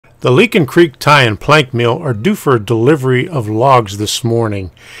The Leakin Creek Tie and Plank Mill are due for a delivery of logs this morning,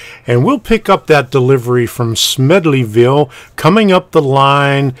 and we'll pick up that delivery from Schmedlyville, coming up the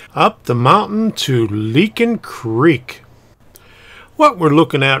line, up the mountain to Leakin Creek. What we're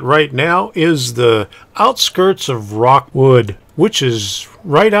looking at right now is the outskirts of Rockwood, which is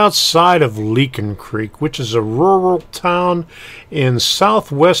right outside of Leakin Creek, which is a rural town in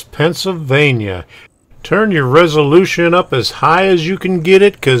southwest Pennsylvania. Turn your resolution up as high as you can get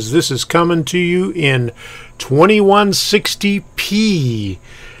it, because this is coming to you in 2160p.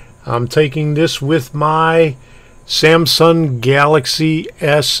 I'm taking this with my Samsung Galaxy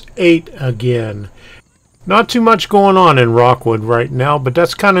S8 again. Not too much going on in Rockwood right now, but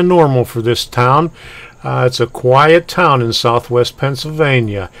that's kind of normal for this town. It's a quiet town in southwest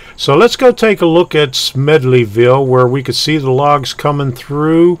Pennsylvania. So let's go take a look at Schmedlyville, where we could see the logs coming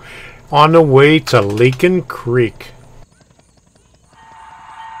through on the way to Leakin Creek.